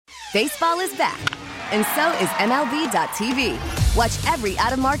Baseball is back, and so is MLB.tv. Watch every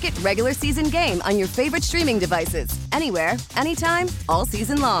out-of-market regular season game on your favorite streaming devices, anywhere, anytime, all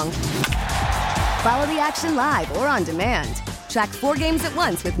season long. Follow the action live or on demand. Track 4 games at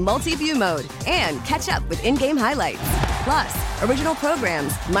once with multi-view mode and catch up with in-game highlights. Plus, original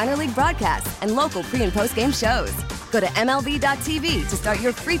programs, minor league broadcasts, and local pre- and post-game shows. Go to MLB.tv to start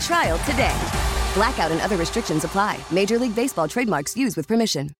your free trial today. Blackout and other restrictions apply. Major League Baseball trademarks used with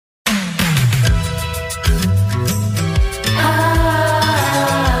permission.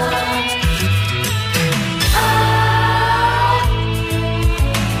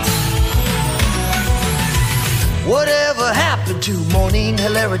 Whatever happened to morning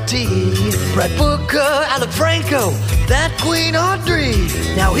hilarity? Brad Booker, Alec Franco, that Queen Audrey.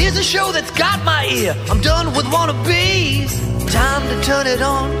 Now here's a show that's got my ear. I'm done with wannabes. Time to turn it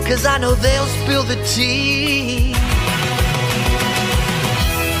on, cause I know they'll spill the tea.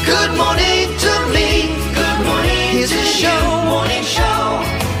 Good morning to me. Good morning. Here's a show. Morning show.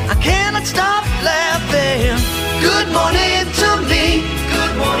 I cannot stop laughing. Good morning to me.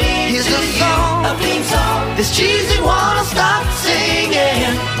 Good morning. Here's a song. A theme song. This cheesy one I'll stop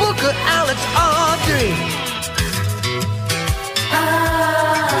singing. Booker, Alex, Audrey.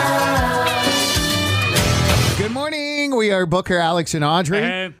 Good morning. We are Booker, Alex, and Audrey.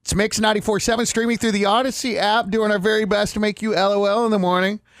 Hey. It's Mix 94.7 streaming through the Odyssey app, doing our very best to make you LOL in the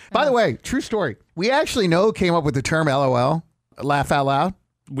morning. By the way, true story. We actually know who came up with the term LOL, laugh out loud.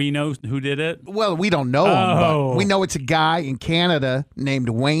 We know who did it? Well, we don't know him, Oh. but we know it's a guy in Canada named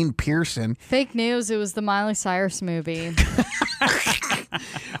Wayne Pearson. Fake news, it was the Miley Cyrus movie.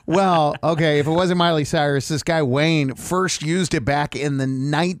 Well, okay, if it wasn't Miley Cyrus, this guy Wayne first used it back in the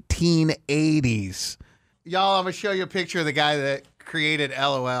 1980s. Y'all, I'm going to show you a picture of the guy that created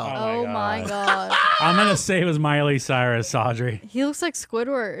LOL. Oh my God. I'm going to say it was Miley Cyrus, Audrey. He looks like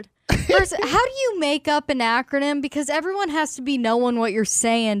Squidward. First, how do you make up an acronym? Because everyone has to be knowing what you're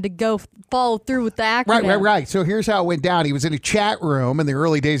saying to go follow through with the acronym. Right. So here's how it went down. He was in a chat room in the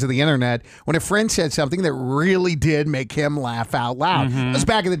early days of the internet when a friend said something that really did make him laugh out loud. It was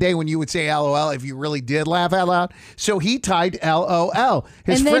back in the day when you would say LOL if you really did laugh out loud. So he typed LOL.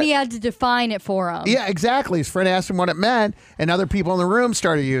 And then he had to define it for him. Yeah, exactly. His friend asked him what it meant, and other people in the room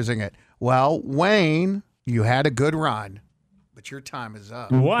started using it. Well, Wayne, you had a good run, but your time is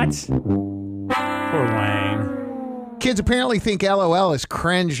up. What? Poor Wayne. Kids apparently think LOL is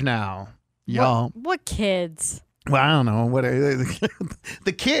cringe now. Y'all. What kids? Well, I don't know. What are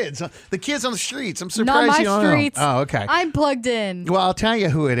the kids on the streets? I'm surprised Not my you don't streets. know. Oh, okay. I'm plugged in. Well, I'll tell you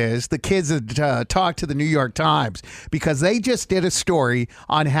who it is. The kids that talked to the New York Times because they just did a story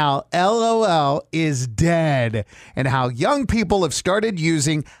on how LOL is dead and how young people have started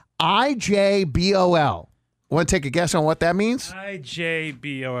using IJBOL. Want to take a guess on what that means?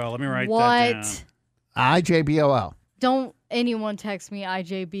 IJBOL. Let me write that What? down. IJBOL. Don't anyone text me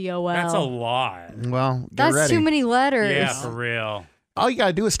IJBOL. That's a lot. Well, get That's ready. too many letters. Yeah, for real. All you got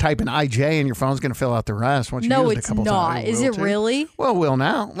to do is type in IJ and your phone's going to fill out the rest. Once you No, use it a it's couple not. times. Is will it too. really? Well, it will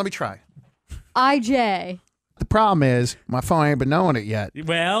now. Let me try. IJ. The problem is my phone ain't been knowing it yet.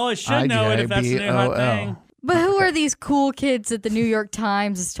 Well, it should know it if that's the new hot thing. But who are these cool kids that the New York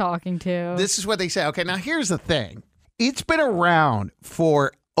Times is talking to? This is what they say. Okay, now here's the thing. It's been around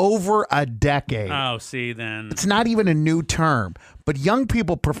for over a decade. Oh, see, then. It's not even a new term, but young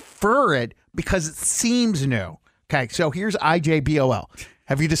people prefer it because it seems new. Okay, so here's IJBOL.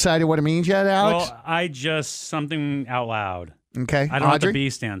 Have you decided what it means yet, Alex? Well, I just something out loud. Okay, I don't know what Audrey? the B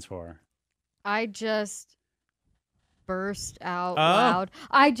stands for. I just burst out Oh. loud.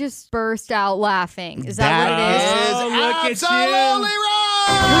 I just burst out laughing. Is that what it is? Oh, look at you. absolutely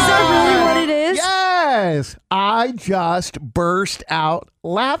right. Was that really what it is? Yes. I just burst out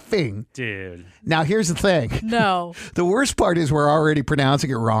laughing. Dude. Now, here's the thing. No. The worst part is we're already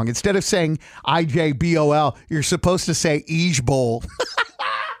pronouncing it wrong. Instead of saying IJBOL, you're supposed to say Eejbol.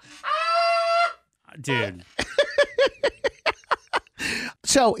 Dude.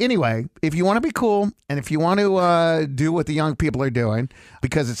 So anyway, if you want to be cool and if you want to do what the young people are doing,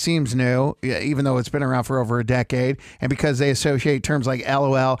 because it seems new, even though it's been around for over a decade, and because they associate terms like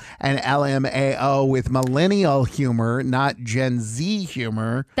LOL and LMAO with millennial humor, not Gen Z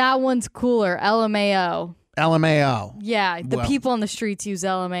humor. That one's cooler. LMAO. LMAO. Yeah, the Well- people on the streets use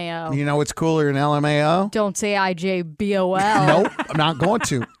LMAO. You know what's cooler than LMAO? Don't say IJBOL. Nope, I'm not going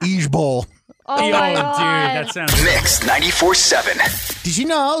to. Eejbol. Oh, Yo, my dude, God. that sounds. Mix 94.7. Did you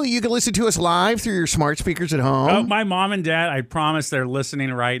know that you can listen to us live through your smart speakers at home? Oh, my mom and dad, I promise they're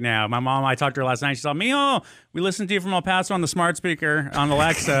listening right now. My mom, I talked to her last night. She said, Mijo, We listened to you from El Paso on the smart speaker on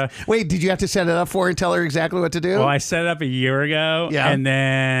Alexa. Wait, did you have to set it up for her and tell her exactly what to do? Well, I set it up a year ago, and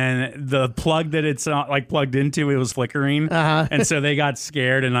then the plug that it's plugged into, it was flickering, and so they got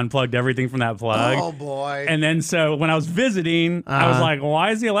scared and unplugged everything from that plug. Oh boy! And then so when I was visiting, I was like,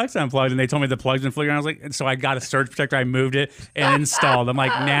 "Why is the Alexa unplugged?" And they told me the plug's been flickering. I was like, so I got a surge protector. I moved it and installed. I'm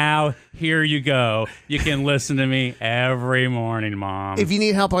like, now here you go. You can listen to me every morning, Mom. If you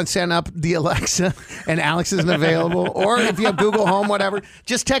need help on setting up the Alexa and Alex isn't available, or if you have Google Home, whatever,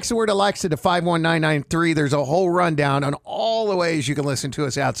 just text the word Alexa to 51993. There's a whole rundown on all the ways you can listen to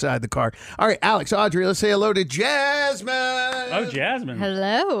us outside the car. All right, Alex, Audrey, let's say hello to Jasmine. Oh, Jasmine.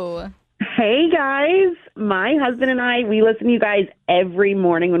 Hello. Hey, guys. My husband and I, we listen to you guys every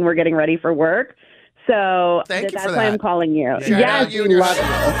morning when we're getting ready for work. So Thank you that's for why that. I'm calling you. Shout out you and your love it.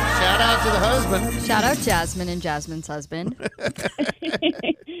 Shout out to the husband. Shout out Jasmine and Jasmine's husband.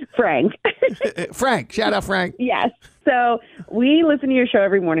 Frank. Frank. Shout out Frank. Yes. So we listen to your show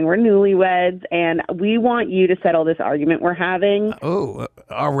every morning. We're newlyweds, and we want you to settle this argument we're having. Oh,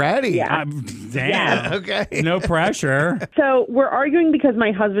 already? Yeah. Damn. Okay. No pressure. So we're arguing because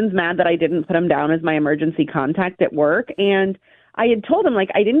my husband's mad that I didn't put him down as my emergency contact at work, and I had told him,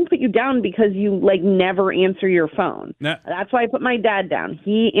 I didn't put you down because you, never answer your phone. No. That's why I put my dad down.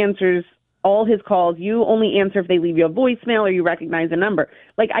 He answers all his calls. You only answer if they leave you a voicemail or you recognize a number.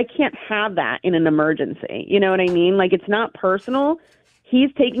 I can't have that in an emergency. You know what I mean? It's not personal. He's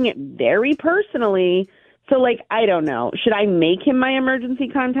taking it very personally. So, I don't know. Should I make him my emergency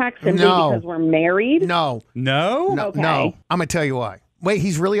contact simply because we're married? No. No? Okay. No. I'm going to tell you why. Wait,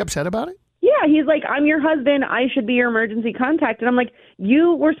 he's really upset about it? Yeah, he's like, I'm your husband. I should be your emergency contact. And I'm like,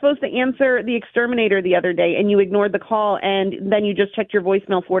 you were supposed to answer the exterminator the other day, and you ignored the call, and then you just checked your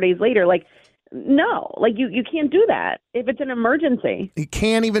voicemail 4 days later. No, you can't do that if it's an emergency. He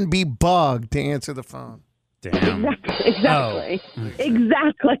can't even be bugged to answer the phone. Damn. Exactly.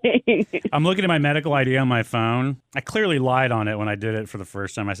 Exactly. I'm looking at my medical ID on my phone. I clearly lied on it when I did it for the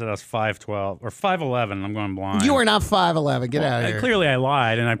first time. I said I was 5'12" or 5'11". I'm going blind. You are not 5'11". Get out of here. Clearly I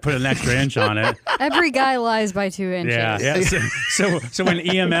lied, and I put an extra inch on it. Every guy lies by 2 inches. Yeah. So when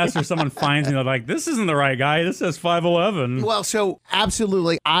EMS or someone finds me, they're like, this isn't the right guy. This says 5'11". Well, so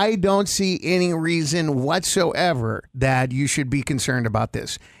absolutely, I don't see any reason whatsoever that you should be concerned about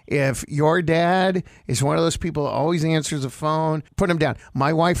this. If your dad is one of those people who always answers the phone, put him down.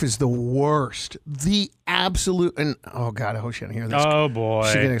 My wife is the worst, the absolute, and oh God, I hope she doesn't hear this. Oh boy.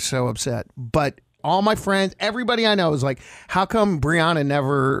 She's getting so upset. But all my friends, everybody I know is like, how come Brianna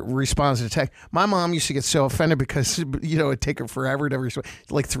never responds to text? My mom used to get so offended because, it'd take her forever to respond,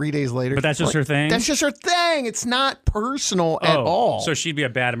 3 days later. But that's just her thing? That's just her thing. It's not personal at all. So she'd be a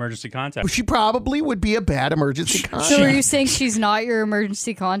bad emergency contact. She probably would be a bad emergency contact. So are you saying she's not your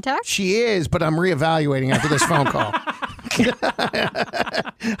emergency contact? She is, but I'm reevaluating after this phone call.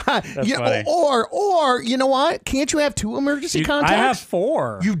 funny. Or you know what? Can't you have two emergency contacts? I have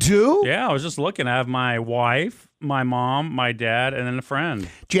 4. You do? Yeah, I was just looking. I have my wife, my mom, my dad, and then a friend.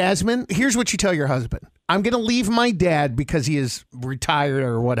 Jasmine, here's what you tell your husband. I'm going to leave my dad because he is retired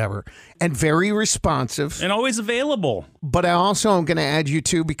or whatever and very responsive. And always available. But I also am going to add you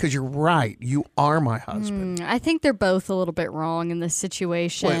too because you're right. You are my husband. I think they're both a little bit wrong in this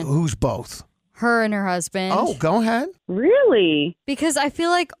situation. Wait, who's both? Her and her husband. Oh, go ahead. Really? Because I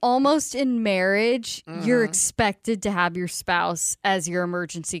feel like almost in marriage, you're expected to have your spouse as your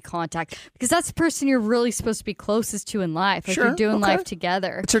emergency contact because that's the person you're really supposed to be closest to in life. Like Sure, you're doing okay. life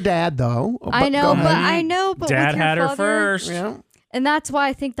together. It's her dad, though. I know, go but ahead. Dad with your had her father- first. Yeah. And that's why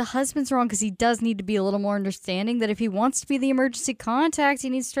I think the husband's wrong because he does need to be a little more understanding that if he wants to be the emergency contact, he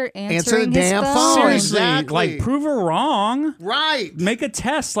needs to start answering the his damn phone. phone. Seriously, Exactly. prove her wrong. Right. Make a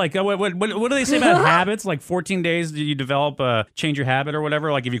test. What do they say about habits? 14 days, do you develop change your habit or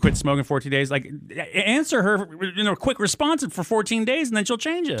whatever? If you quit smoking 14 days, answer her, quick response for 14 days, and then she'll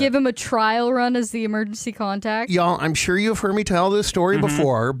change it. Give him a trial run as the emergency contact. Y'all, I'm sure you've heard me tell this story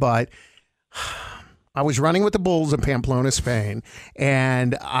before, but I was running with the Bulls in Pamplona, Spain,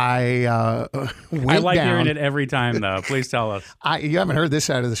 and I went I like down. hearing it every time, though. Please tell us. You haven't heard this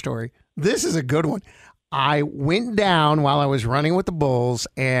side of the story. This is a good one. I went down while I was running with the Bulls,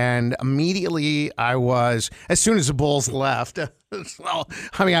 and immediately as soon as the Bulls left,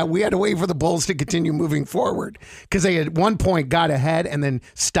 we had to wait for the Bulls to continue moving forward because they at one point got ahead and then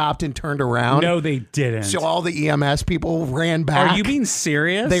stopped and turned around. No, they didn't. So all the EMS people ran back. Are you being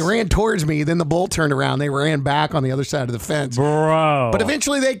serious? They ran towards me. Then the bull turned around. They ran back on the other side of the fence. Bro. But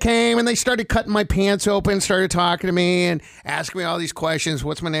eventually they came and they started cutting my pants open, started talking to me and asking me all these questions.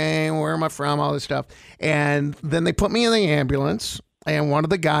 What's my name? Where am I from? All this stuff. And then they put me in the ambulance. And one of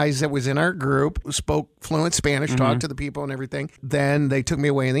the guys that was in our group spoke fluent Spanish, talked to the people and everything. Then they took me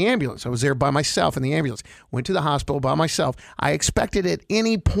away in the ambulance. I was there by myself in the ambulance. Went to the hospital by myself. I expected at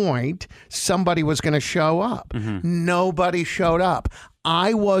any point somebody was going to show up. Nobody showed up.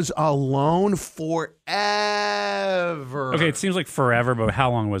 I was alone forever. Okay, it seems like forever, but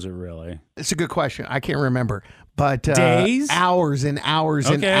how long was it really? It's a good question. I can't remember. But days? Hours and hours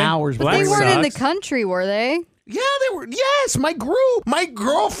and hours. Well, They weren't in the sucks. country, were they? Yeah, they were. Yes, my group. My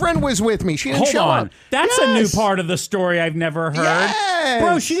girlfriend was with me. She didn't Hold show on. up. That's a new part of the story I've never heard. Yes.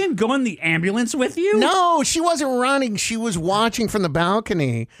 Bro, she didn't go in the ambulance with you? No, she wasn't running. She was watching from the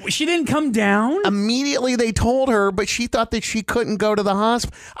balcony. She didn't come down? Immediately they told her, but she thought that she couldn't go to the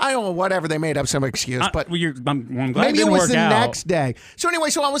hospital. I don't know, whatever. They made up some excuse, but well, I'm glad maybe it it didn't was work the out. next day. So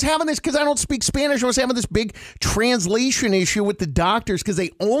anyway, so I was having this because I don't speak Spanish. I was having this big translation issue with the doctors because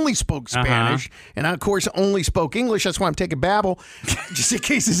they only spoke Spanish, and I, of course, only spoke English. That's why I'm taking Babel, just in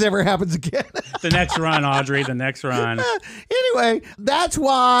case this ever happens again. The next run, Audrey, the next run. Anyway, that's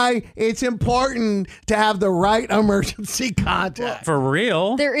why it's important to have the right emergency contact. For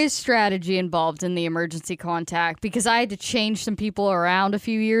real? There is strategy involved in the emergency contact because I had to change some people around a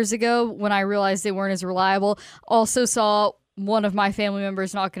few years ago when I realized they weren't as reliable. Also saw one of my family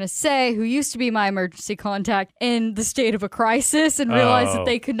members, not going to say, who used to be my emergency contact, in the state of a crisis and realized that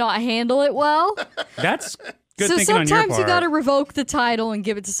they could not handle it well. That's good So thinking on your sometimes you part. got to revoke the title and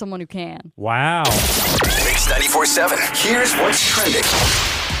give it to someone who can. Wow. Mix 94.7. Here's what's trending.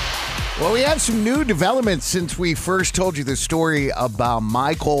 Well, we have some new developments since we first told you the story about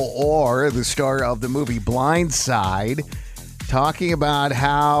Michael Orr, the star of the movie Blind Side, talking about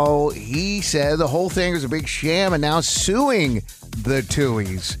how he said the whole thing was a big sham and now suing the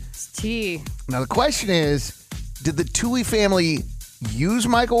Tuohys. It's tea. Now, the question is, did the Tuohy family use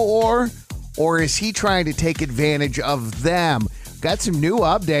Michael Orr, or is he trying to take advantage of them? Got some new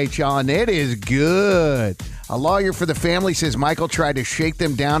updates, y'all, and it is good. A lawyer for the family says Michael tried to shake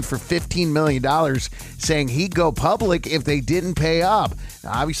them down for $15 million, saying he'd go public if they didn't pay up.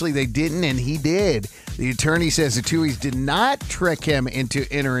 Now, obviously, they didn't, and he did. The attorney says the Tuohys did not trick him into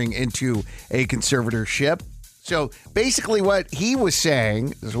entering into a conservatorship. So basically what he was saying,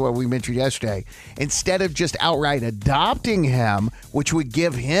 this is what we mentioned yesterday, instead of just outright adopting him, which would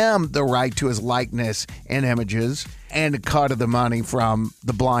give him the right to his likeness and images and a cut of the money from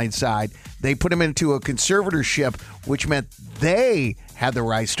the Blind Side, they put him into a conservatorship, which meant they had the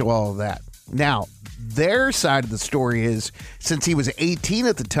rights to all of that. Now, their side of the story is, since he was 18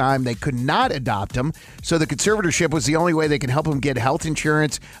 at the time, they could not adopt him. So the conservatorship was the only way they could help him get health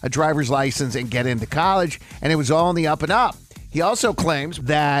insurance, a driver's license, and get into college. And it was all in the up and up. He also claims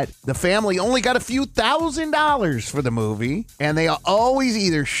that the family only got a few $1,000s for the movie, and they always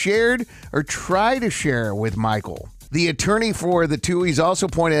either shared or tried to share with Michael. The attorney for the Tuohys also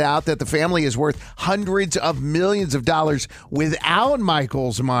pointed out that the family is worth hundreds of millions of dollars without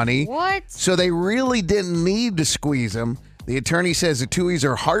Michael's money. What? So they really didn't need to squeeze him. The attorney says the Tuohys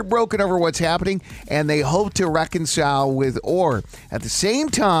are heartbroken over what's happening, and they hope to reconcile with Orr. At the same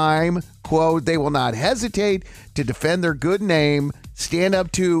time, quote, they will not hesitate to defend their good name, stand up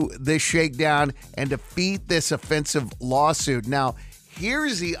to this shakedown, and defeat this offensive lawsuit. Now,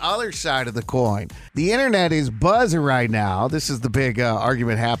 here's the other side of the coin. The internet is buzzing right now. This is the big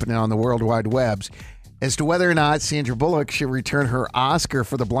argument happening on the World Wide Webs as to whether or not Sandra Bullock should return her Oscar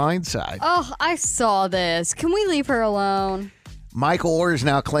for The Blind Side. Oh, I saw this. Can we leave her alone? Michael Orr is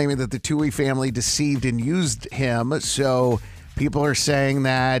now claiming that the Tuohy family deceived and used him, so people are saying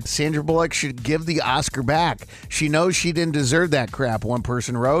that Sandra Bullock should give the Oscar back. She knows she didn't deserve that crap, one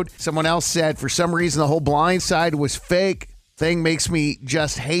person wrote. Someone else said, for some reason, the whole Blind Side was fake. Thing makes me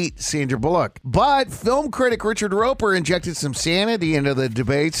just hate Sandra Bullock. But film critic Richard Roper injected some sanity into the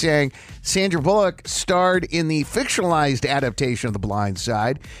debate, saying Sandra Bullock starred in the fictionalized adaptation of The Blind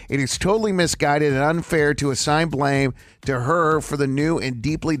Side. It is totally misguided and unfair to assign blame to her for the new and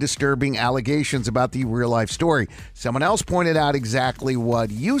deeply disturbing allegations about the real-life story. Someone else pointed out exactly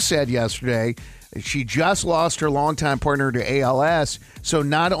what you said yesterday. She just lost her longtime partner to ALS, so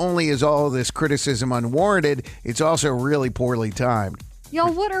not only is all of this criticism unwarranted, it's also really poorly timed.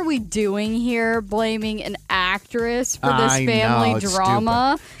 Y'all, what are we doing here? Blaming an actress for this I family know, it's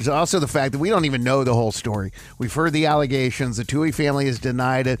drama? stupid. There's also the fact that we don't even know the whole story. We've heard the allegations. The Tuohy family has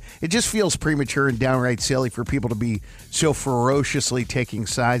denied it. It just feels premature and downright silly for people to be so ferociously taking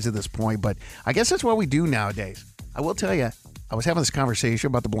sides at this point, but I guess that's what we do nowadays. I will tell you, I was having this conversation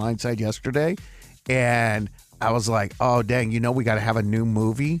about The Blind Side yesterday, and I was like, oh, dang, we got to have a new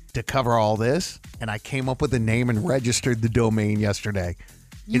movie to cover all this. And I came up with a name and registered the domain yesterday.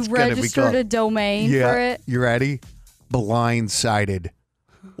 You It's gonna be registered called- a domain Yeah, for it? you ready? blindsided.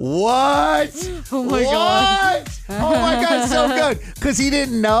 What? Oh my God. Oh my God, so good. Because he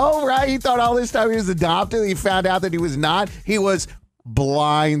didn't know, right? He thought all this time he was adopted. He found out that he was not. He was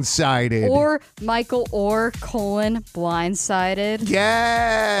blindsided. Or Michael Orr, blindsided.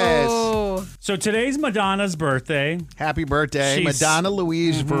 Yes. Oh. So today's Madonna's birthday. Happy birthday. She's- Madonna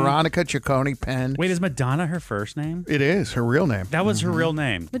Louise Veronica Ciccone Penn. Wait, is Madonna her first name? It is her real name. That was her real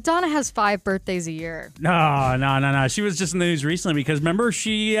name. Madonna has 5 birthdays a year. No. She was just in the news recently because remember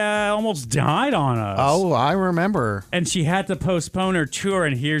she almost died on us. Oh, I remember. And she had to postpone her tour.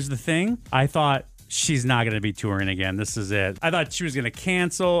 And here's the thing. I thought she's not going to be touring again. This is it. I thought she was going to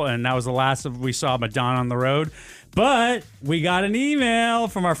cancel, and that was the last of we saw Madonna on the road. But we got an email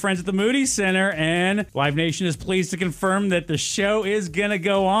from our friends at the Moody Center, and Live Nation is pleased to confirm that the show is going to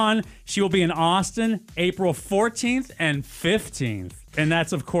go on. She will be in Austin April 14th and 15th. And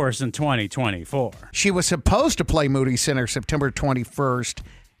that's, of course, in 2024. She was supposed to play Moody Center September 21st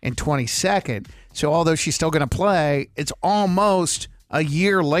and 22nd. So although she's still going to play, it's almost a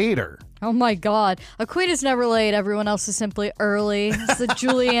year later. Oh my God. A queen is never late. Everyone else is simply early, as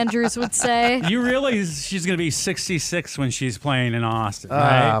Julie Andrews would say. You realize she's going to be 66 when she's playing in Austin,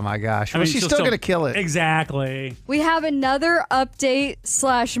 right? Oh my gosh. I Well, mean, she's she'll still going to kill it. We Exactly. have another update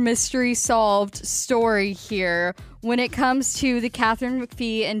 / mystery solved story here when it comes to the Katharine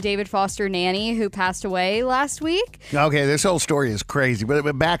McPhee and David Foster nanny who passed away last week. Okay, this whole story is crazy.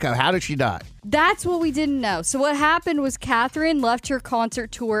 But back up. How did she die? That's what we didn't know. So what happened was Katharine left her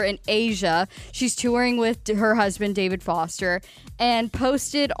concert tour in Asia. She's touring with her husband, David Foster, and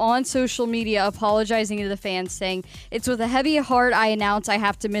posted on social media apologizing to the fans, saying, "It's with a heavy heart I announce I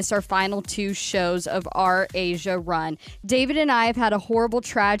have to miss our final 2 shows of our Asia run. David and I have had a horrible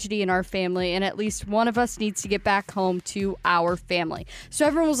tragedy in our family, and at least one of us needs to get back home to our family." So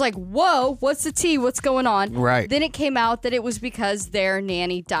everyone was like, whoa, what's the tea? What's going on? Right. Then it came out that it was because their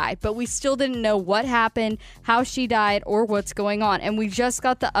nanny died, but we still didn't know what happened, how she died, or what's going on. And we just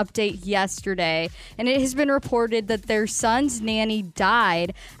got the update yesterday, and it has been reported that their son's nanny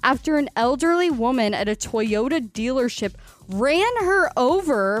died after an elderly woman at a Toyota dealership ran her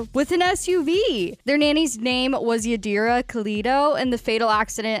over with an SUV. Their nanny's name was Yadira Khalito, and the fatal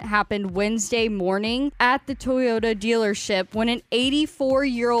accident happened Wednesday morning at the Toyota dealership when an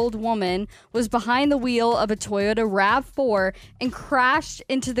 84-year-old woman was behind the wheel of a Toyota RAV4 and crashed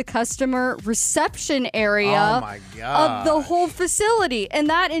into the customer reception area Oh my God. of the whole facility. And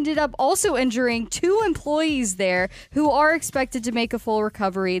that ended up also injuring 2 employees there who are expected to make a full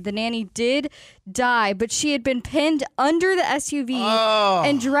recovery. The nanny did die, but she had been pinned under the SUV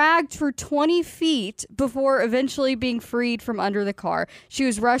and dragged for 20 feet before eventually being freed from under the car. She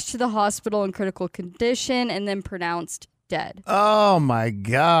was rushed to the hospital in critical condition and then pronounced dead. Oh my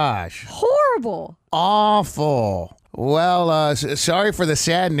gosh. Horrible. Awful. Well, sorry for the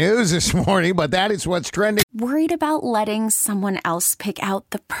sad news this morning, but that is what's trending. Worried about letting someone else pick out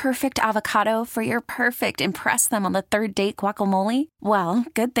the perfect avocado for your perfect impress them on the 3rd date guacamole? Well,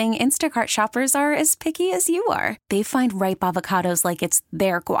 good thing Instacart shoppers are as picky as you are. They find ripe avocados like it's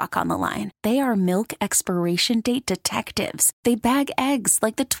their guac on the line. They are milk expiration date detectives. They bag eggs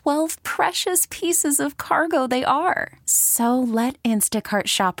like the 12 precious pieces of cargo they are. So let Instacart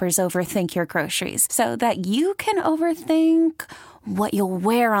shoppers overthink your groceries so that you can overthink what you'll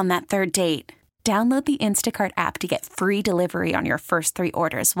wear on that 3rd date. Download the Instacart app to get free delivery on your first 3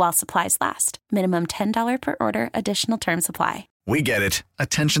 orders while supplies last. Minimum $10 per order. Additional terms apply. We get it.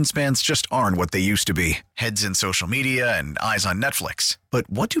 Attention spans just aren't what they used to be. Heads in social media and eyes on Netflix. But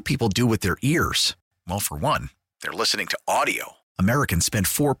what do people do with their ears? Well, for one, they're listening to audio. Americans spend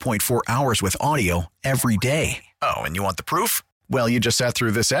 4.4 hours with audio every day. Oh, and you want the proof? Well, you just sat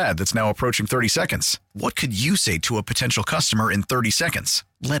through this ad that's now approaching 30 seconds. What could you say to a potential customer in 30 seconds?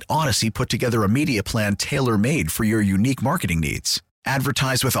 Let Odyssey put together a media plan tailor-made for your unique marketing needs.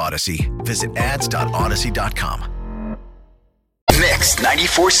 Advertise with Odyssey. Visit ads.odyssey.com. Mix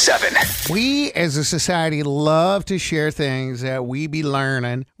 94.7. We as a society love to share things that we be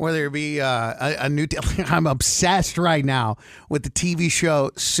learning, whether it be a new... I'm obsessed right now with the TV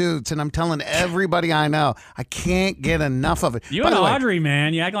show Suits, and I'm telling everybody I know, I can't get enough of it. You By and the way, Audrey,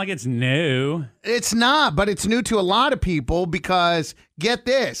 man, you act like it's new. it's not, but it's new to a lot of people because, get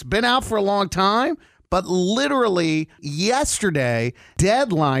this, been out for a long time, but literally yesterday,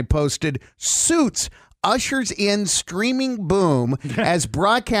 Deadline posted Suits ushers in streaming boom as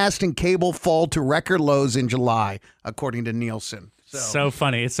broadcast and cable fall to record lows in July, according to Nielsen. So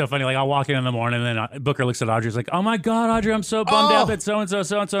funny. It's so funny. Like, I'll walk in the morning, and then Booker looks at Audrey. He's like, "Oh my God, Audrey, I'm so bummed out that so-and-so,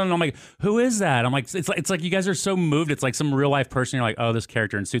 so-and-so." And I'm like, "Who is that?" I'm like, it's like you guys are so moved. It's like some real life person. You're like, "Oh, this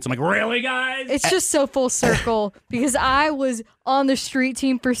character in Suits." I'm like, "Really, guys?" It's just so full circle because I was on the street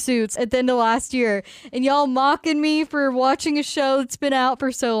team for Suits at the end of last year, and y'all mocking me for watching a show that's been out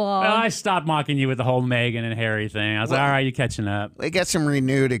for so long. Well, I stopped mocking you with the whole Meghan and Harry thing. I was like, all right, you catching up. It got some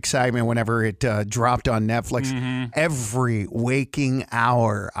renewed excitement whenever it dropped on Netflix. Every waking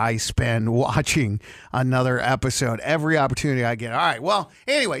hour I spend watching another episode. Every opportunity I get. All right, well,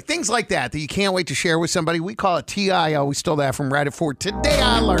 anyway, things like that you can't wait to share with somebody. We call it TIO. We stole that from Reddit for Today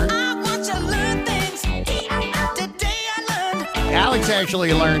I Learned. I want you to learn things. Today I learned. Alex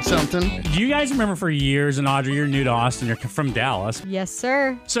actually learned something. Do you guys remember for years, and Audrey, you're new to Austin, you're from Dallas. Yes,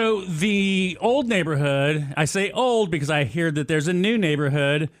 sir. So the old neighborhood, I say old because I hear that there's a new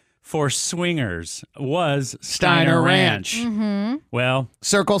neighborhood for swingers, was Steiner Ranch. Mm-hmm. Well,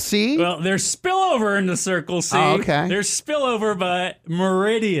 Circle C? Well, there's spillover into Circle C. Oh, okay. There's spillover, but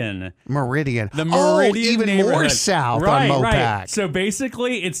Meridian. The Meridian even neighborhood. more south Right, on Mopac. right. So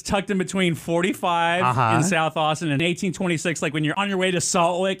basically, it's tucked in between 45 in South Austin and 1826, like when you're on your way to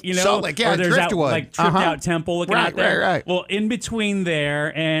Salt Lick, you know? Salt Lick, yeah, or there's that Driftwood. like tripped out temple looking out there. Right. Well, in between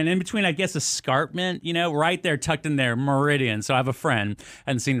there and in between, I guess, escarpment, you know, right there tucked in there, Meridian. So I have a friend,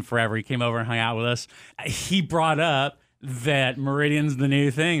 I hadn't seen him forever. He came over and hung out with us. He brought up that Meridian's the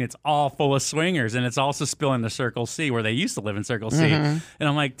new thing. It's all full of swingers, and it's also spilling to Circle C, where they used to live in Circle C. And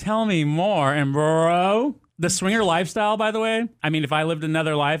I'm like, tell me more. And bro, the swinger lifestyle, by the way, I mean, if I lived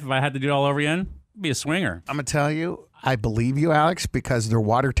another life, if I had to do it all over again, I'd be a swinger. I'm going to tell you, I believe you, Alex, because their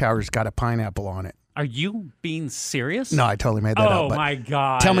water tower's got a pineapple on it. Are you being serious? No, I totally made that up. Oh, but my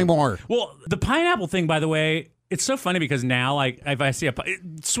God. tell me more. Well, the pineapple thing, by the way, it's so funny because now, like, if I see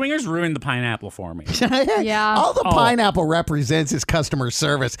swingers ruined the pineapple for me. Yeah. All the pineapple represents is customer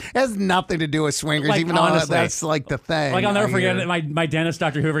service. It has nothing to do with swingers, Like, even honestly, though that's like the thing. Like, I'll never I forget hear. my dentist,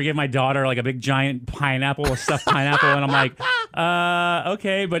 Dr. Hoover, gave my daughter like a big giant pineapple, a stuffed pineapple, and I'm like,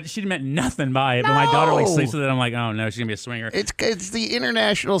 okay, but she meant nothing by it. But my daughter like sleeps with it. I'm like, oh no, she's gonna be a swinger. It's the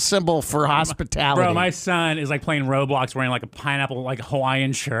international symbol for hospitality. Bro, my son is like playing Roblox wearing like a pineapple, like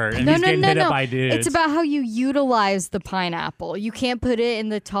Hawaiian shirt, and he's getting hit up by dudes. It's about how you utilize the pineapple. You can't put it in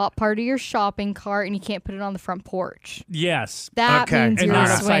the top part of your shopping cart, and you can't put it on the front porch. Yes. That means And you're not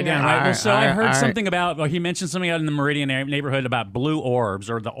a upside swinger. down, right? Well, so I heard all something about, he mentioned something out in the Meridian neighborhood about blue orbs,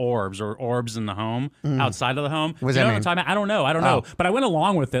 or the orbs, or orbs in the home, outside of the home. What does You that know mean? I'm talking about? I don't know. But I went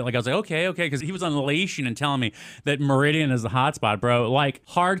along with it. Like, I was like, okay, because he was unleashing and telling me that Meridian is the hotspot, bro. Like,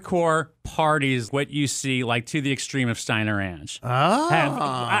 hardcore parties, what you see, like, to the extreme of Steiner Ranch.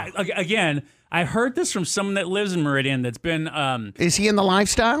 Again, I heard this from someone that lives in Meridian that's been Is he in the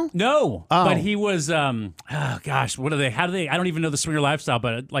lifestyle? no, but he was oh gosh, how do they I don't even know the swinger lifestyle,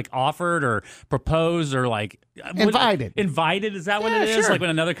 but like offered or proposed or like Invited. Invited, is that what Yeah, it is? sure. Like when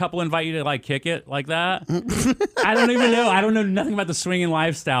another couple invite you to like kick it like that? I don't even know. I don't know nothing about the swinging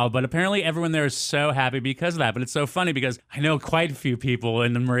lifestyle, but apparently everyone there is so happy because of that. But it's so funny because I know quite a few people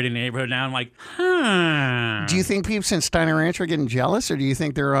in the Meridian neighborhood now. I'm like, Do you think people in Steiner Ranch are getting jealous, or do you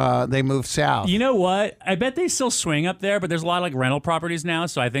think they moved south? You know what? I bet they still swing up there, but there's a lot of like rental properties now,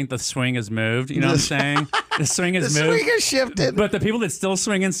 so I think the swing has moved. You know what I'm saying? The swing has the moved. swing has shifted. But the people that still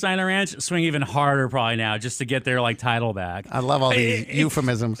swing in Steiner Ranch swing even harder probably now just to get their like title back. I love all these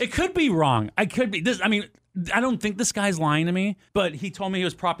euphemisms. It could be wrong. I could be this. I mean, I don't think this guy's lying to me, but he told me he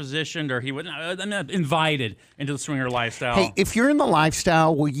was propositioned or he was invited into the swinger lifestyle. Hey, if you're in the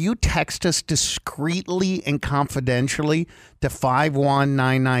lifestyle, will you text us discreetly and confidentially to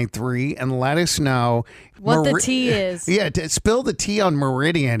 51993 and let us know What the tea is. Yeah, spill the tea on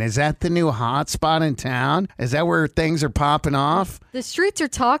Meridian. Is that the new hot spot in town? Is that where things are popping off? The streets are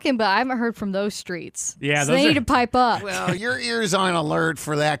talking, but I haven't heard from those streets. Yeah, so those they need are- to pipe up. Well, your ears on alert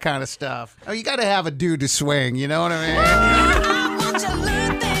for that kind of stuff. Oh, you got to have a dude to swing. You know what I mean?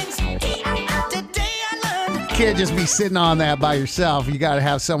 Can't just be sitting on that by yourself. You got to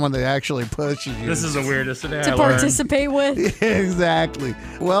have someone that actually pushes you. This is the weirdest thing I to learned. participate with. Exactly.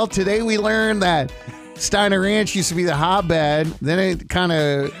 Well, today we learned that Steiner Ranch used to be the hotbed. Then it kind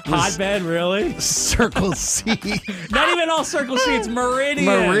of Hotbed, really? Circle C. Not even all Circle C. It's Meridian.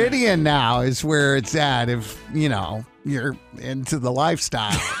 Meridian now is where it's at. If you're into the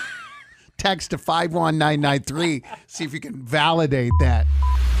lifestyle. Text to 51993. See if you can validate that.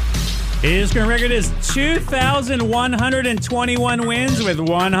 His current record is 2,121 wins with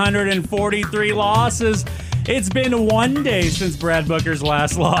 143 losses. It's been one day since Brad Booker's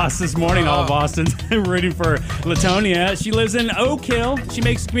last loss. This morning, all of Austin's rooting for LaTonia, she lives in Oak Hill. She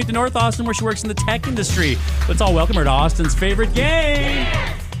makes the commute to North Austin where she works in the tech industry. Let's all welcome her to Austin's favorite game.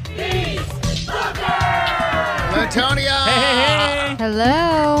 LaTonia! Hey.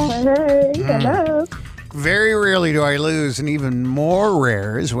 Hello. Hey, hello. Very rarely do I lose, and even more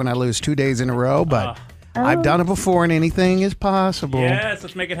rare is when I lose 2 days in a row, but I've done it before and anything is possible. Yes,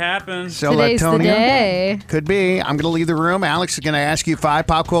 let's make it happen. So Today's the LaTonia, day. could be. I'm going to leave the room. Alex is going to ask you 5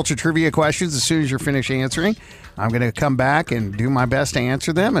 pop culture trivia questions as soon as you're finished answering. I'm going to come back and do my best to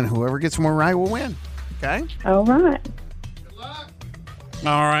answer them, and whoever gets more right will win. Okay? All right.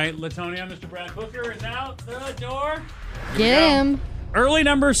 All right, LaTonia, Mr. Brad Booker is out the door. Get him. Early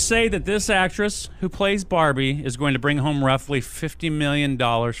numbers say that this actress who plays Barbie is going to bring home roughly $50 million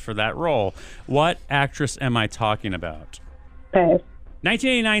for that role. What actress am I talking about? Pass.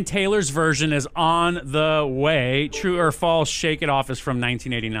 1989 Taylor's version is on the way. True or false, Shake It Off is from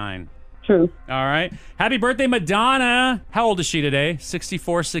 1989. True. All right. Happy birthday, Madonna. How old is she today?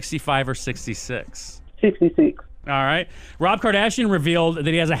 64, 65, or 66? 66. All right. Rob Kardashian revealed that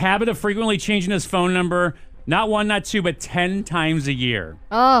he has a habit of frequently changing his phone number, not 1, not 2, but 10 times a year.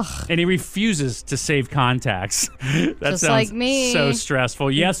 Ugh. And he refuses to save contacts. That Just sounds like me. so stressful.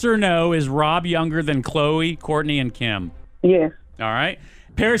 Yes or no, is Rob younger than Khloe, Courtney, and Kim? Yes. All right.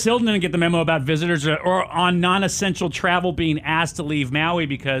 Paris Hilton didn't get the memo about visitors or on non-essential travel being asked to leave Maui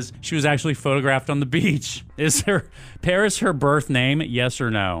because she was actually photographed on the beach. Is Paris her birth name? Yes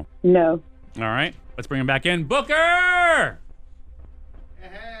or no? No. All right. Let's bring him back in. Booker!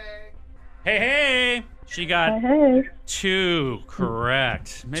 Hey. She got Hey. 2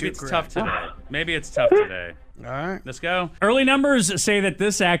 correct. Maybe it's correct. tough today. All right. Let's go. Early numbers say that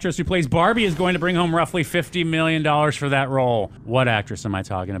this actress who plays Barbie is going to bring home roughly $50 million for that role. What actress am I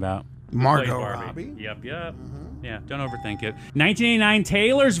talking about? Who plays Margot Barbie? Robbie. Yep. Yeah, don't overthink it. 1989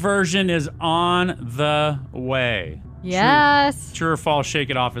 Taylor's version is on the way. Yes. True or false, Shake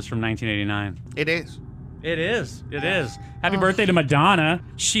It Off is from 1989. It is. It is. Happy birthday to Madonna.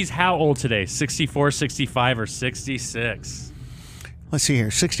 She's how old today? 64, 65, or 66? Let's see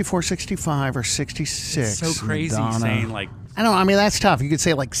here. 64, 65, or 66. It's so crazy Madonna. saying like... I know. I mean, that's tough. You could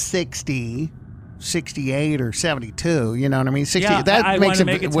say like 60, 68, or 72. You know what I mean? 60. Yeah, that I makes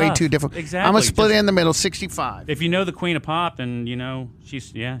wanna it make it way tough. too difficult. Exactly. I'm going to split Just- it in the middle, 65. If you know the Queen of Pop, and you know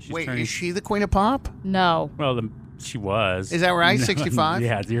she's Wait, turning... is she the Queen of Pop? No. Well, she was. Is that right? No, 65?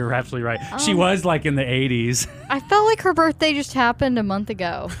 Yeah, you're absolutely right. She was like in the 80s. I felt like her birthday just happened a month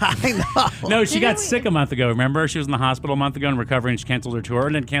ago. I know. No, she got we- sick a month ago. Remember? She was in the hospital a month ago and recovering. She canceled her tour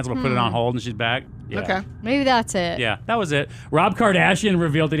and then canceled but put it on hold and she's back. Yeah. Okay. Maybe that's it. Yeah, that was it. Rob Kardashian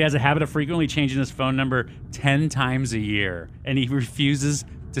revealed that he has a habit of frequently changing his phone number 10 times a year, and he refuses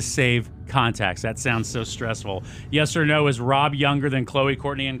to save contacts. That sounds so stressful. Yes or no, is Rob younger than Khloe,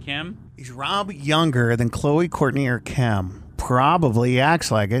 Courtney, and Kim? Is Rob younger than Khloe, Courtney, or Kim? Probably. He acts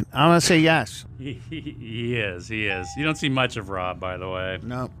like it. I'm going to say yes. He is. You don't see much of Rob, by the way.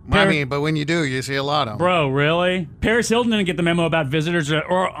 No. I mean, but when you do, you see a lot of them. Bro, really? Paris Hilton didn't get the memo about visitors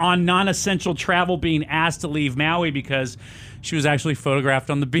or on non-essential travel being asked to leave Maui because she was actually photographed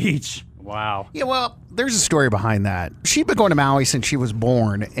on the beach. Wow. Yeah, well, there's a story behind that. She'd been going to Maui since she was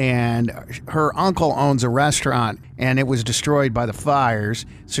born, and her uncle owns a restaurant, and it was destroyed by the fires.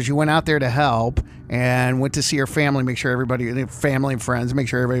 So she went out there to help and went to see her family, make sure family and friends, make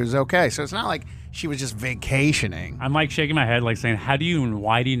sure everybody was okay. So it's not like she was just vacationing. I'm like shaking my head, like saying, why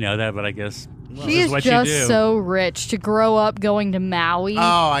do you know that? But I guess She this is what you just do. so rich to grow up going to Maui. Oh,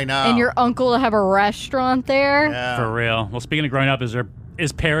 I know. And your uncle to have a restaurant there. Yeah. For real. Well, speaking of growing up,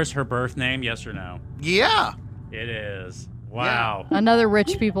 is Paris her birth name? Yes or no? Yeah. It is. Wow. Another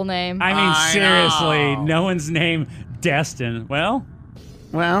rich people name. I mean, I seriously, know. no one's name Destin. Well,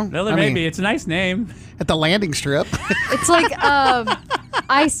 Well, there I may mean, be. It's a nice name. at the landing strip. It's like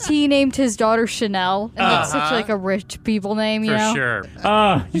Ice-T named his daughter Chanel. And that's such like a rich people name, you For know?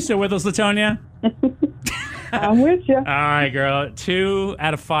 sure. You still with us, LaTonia? I'm with you. All right, girl. 2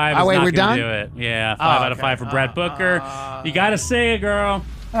 out of 5 Oh, is wait, not we're going done? to do it. Yeah, 5 out of okay. 5 for Brad Booker. You got to say it, girl.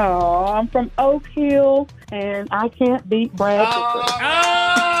 Oh, I'm from Oak Hill, and I can't beat Brad.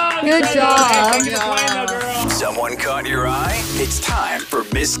 Oh, Good job. Thank you for playing, though, girl. Someone caught your eye? It's time for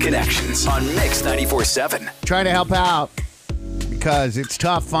Misconnections on Mix 94.7. Trying to help out because it's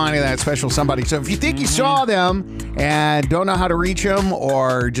tough finding that special somebody. So if you think you saw them and don't know how to reach them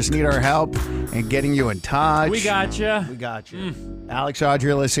or just need our help in getting you in touch, We got you. We got you. Alex,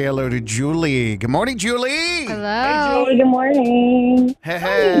 Audrey, let's say hello to Julie. Good morning, Julie. Hello. Good morning.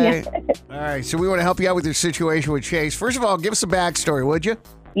 Hey. All right, so we want to help you out with your situation with Chase. First of all, give us a backstory, would you?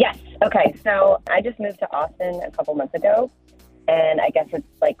 Yes. Okay. So I just moved to Austin a couple months ago, and I guess it's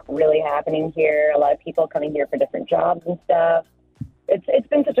like really happening here. A lot of people coming here for different jobs and stuff. It's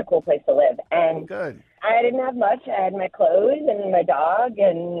been such a cool place to live. And Good. I didn't have much. I had my clothes and my dog,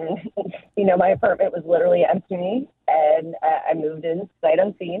 and my apartment was literally empty. And I moved in sight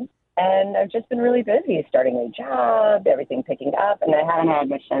unseen. And I've just been really busy, starting a job, everything picking up, and I haven't had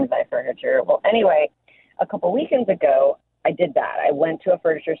much time to buy furniture. Well, anyway, a couple weekends ago, I did that. I went to a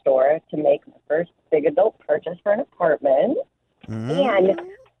furniture store to make my first big adult purchase for an apartment. And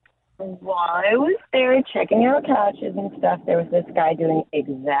while I was there checking out couches and stuff, there was this guy doing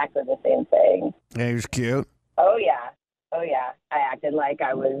exactly the same thing. Yeah, he was cute. Oh, yeah. I acted like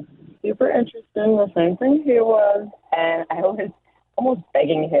I was super interested in the same thing he was, and I was almost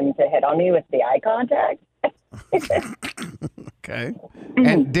begging him to hit on me with the eye contact. Okay.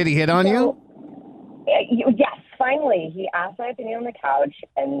 And did he hit on you? Yes, finally. He asked my opinion on the couch,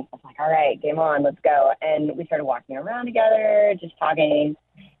 and I was like, all right, game on, let's go. And we started walking around together, just talking,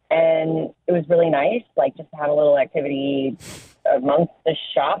 and it was really nice, like, just to have a little activity amongst the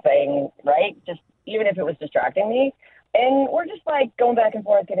shopping, right? Just even if it was distracting me. And we're just, like, going back and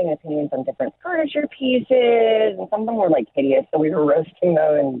forth, getting opinions on different furniture pieces, and some of them were, like, hideous, so we were roasting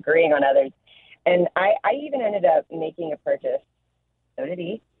them and agreeing on others. And I even ended up making a purchase. So did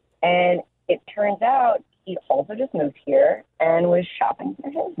he. And it turns out he also just moved here and was shopping for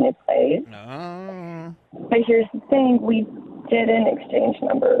his new place. Oh. But here's the thing. We didn't exchange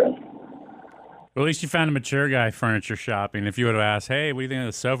numbers. Well, at least you found a mature guy furniture shopping. If you would have asked, hey, what do you think of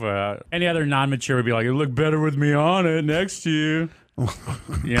the sofa? Any other non-mature would be like, it looked better with me on it next to you. You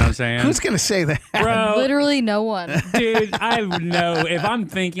know what I'm saying? Who's going to say that? Bro, Literally no one. dude, I would know. If I'm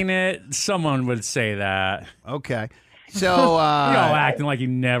thinking it, someone would say that. Okay. So, You're all acting like you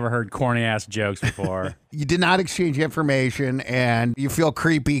never heard corny-ass jokes before. you did not exchange information and you feel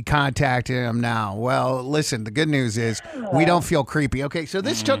creepy contacting him now. Well, listen, the good news is we don't feel creepy. Okay, so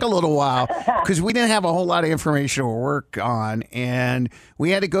this took a little while because we didn't have a whole lot of information to work on, and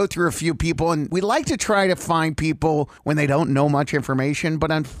we had to go through a few people, and we like to try to find people when they don't know much information,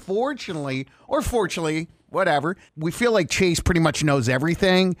 but unfortunately, or fortunately, whatever, we feel like Chase pretty much knows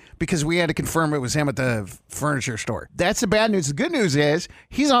everything because we had to confirm it was him at the furniture store. That's the bad news. The good news is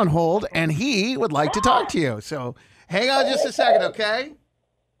he's on hold and he would like to talk to you. So hang on just a second, okay?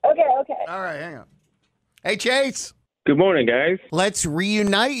 Okay. All right, hang on. Hey, Chase. Good morning, guys. Let's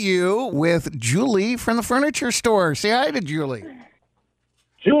reunite you with Julie from the furniture store. Say hi to Julie.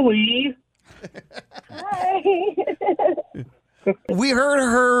 Julie. Hi. We heard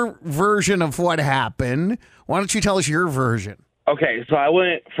her version of what happened. Why don't you tell us your version? Okay, so I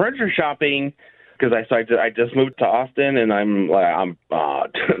went furniture shopping because I just moved to Austin, and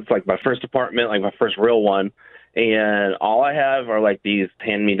it's like my first apartment, like my first real one, and all I have are like these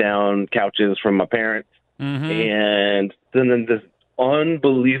hand-me-down couches from my parents, and then this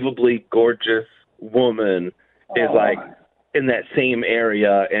unbelievably gorgeous woman is like in that same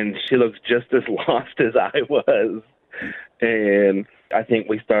area, and she looks just as lost as I was. And I think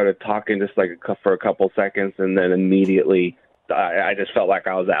we started talking just like for a couple seconds, and then immediately I just felt like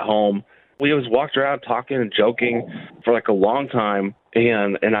I was at home. We just walked around talking and joking for like a long time,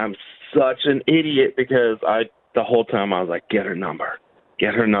 and I'm such an idiot because the whole time I was like, get her number,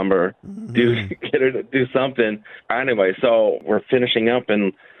 get do something. Anyway, so we're finishing up,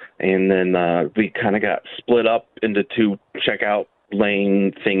 and then we kind of got split up into two checkout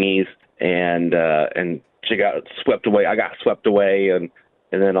lane thingies, and she got swept away. I got swept away, and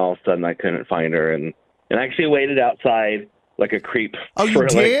then all of a sudden I couldn't find her, and I actually waited outside like a creep. Oh, you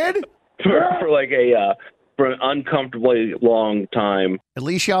did? For an uncomfortably long time. At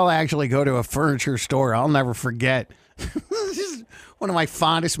least y'all actually go to a furniture store. I'll never forget. This is one of my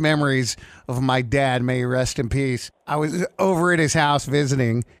fondest memories of my dad. May he rest in peace. I was over at his house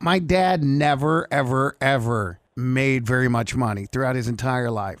visiting. My dad never, ever, ever made very much money throughout his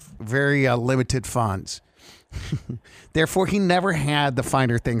entire life. Very limited funds. Therefore, he never had the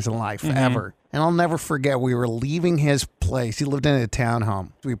finer things in life, ever. And I'll never forget, we were leaving his place. He lived in a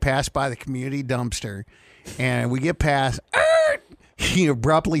townhome. We passed by the community dumpster, and we get past. He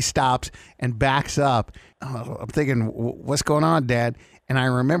abruptly stops and backs up. I'm thinking, what's going on, Dad? And I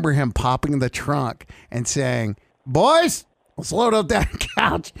remember him popping the trunk and saying, boys, let's load up that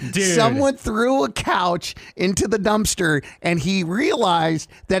couch. Dude. Someone threw a couch into the dumpster, and he realized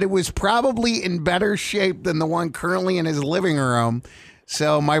that it was probably in better shape than the one currently in his living room.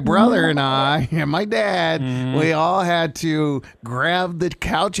 So my brother and I and my dad, we all had to grab the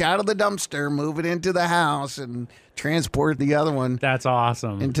couch out of the dumpster, move it into the house, and transport the other one. That's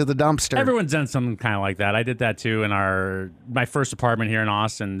awesome. Into the dumpster. Everyone's done something kind of like that. I did that too in my first apartment here in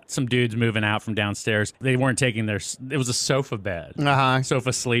Austin. Some dudes moving out from downstairs. They weren't taking it was a sofa bed,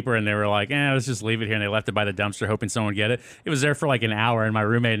 sofa sleeper, and they were like, let's just leave it here. And they left it by the dumpster, hoping someone would get it. It was there for like an hour, and my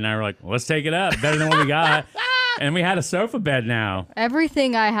roommate and I were like, let's take it up. Better than what we got. And we had a sofa bed now.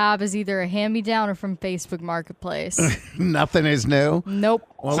 Everything I have is either a hand-me-down or from Facebook Marketplace. Nothing is new? Nope.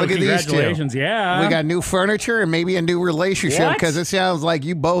 Well, So look at these two. congratulations, yeah. We got new furniture and maybe a new relationship because it sounds like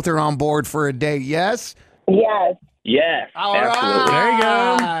you both are on board for a date, yes? Yes. Yes. All absolutely. There you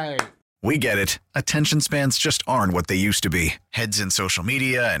go. right. We get it. Attention spans just aren't what they used to be. Heads in social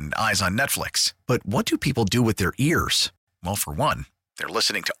media and eyes on Netflix. But what do people do with their ears? Well, for one, they're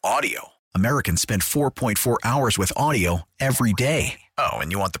listening to audio. Americans spend 4.4 hours with audio every day. Oh,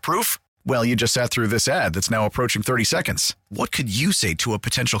 and you want the proof? Well, you just sat through this ad that's now approaching 30 seconds. What could you say to a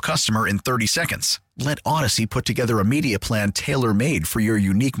potential customer in 30 seconds? Let Odyssey put together a media plan tailor-made for your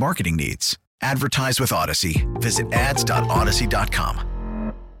unique marketing needs. Advertise with Odyssey. Visit ads.odyssey.com.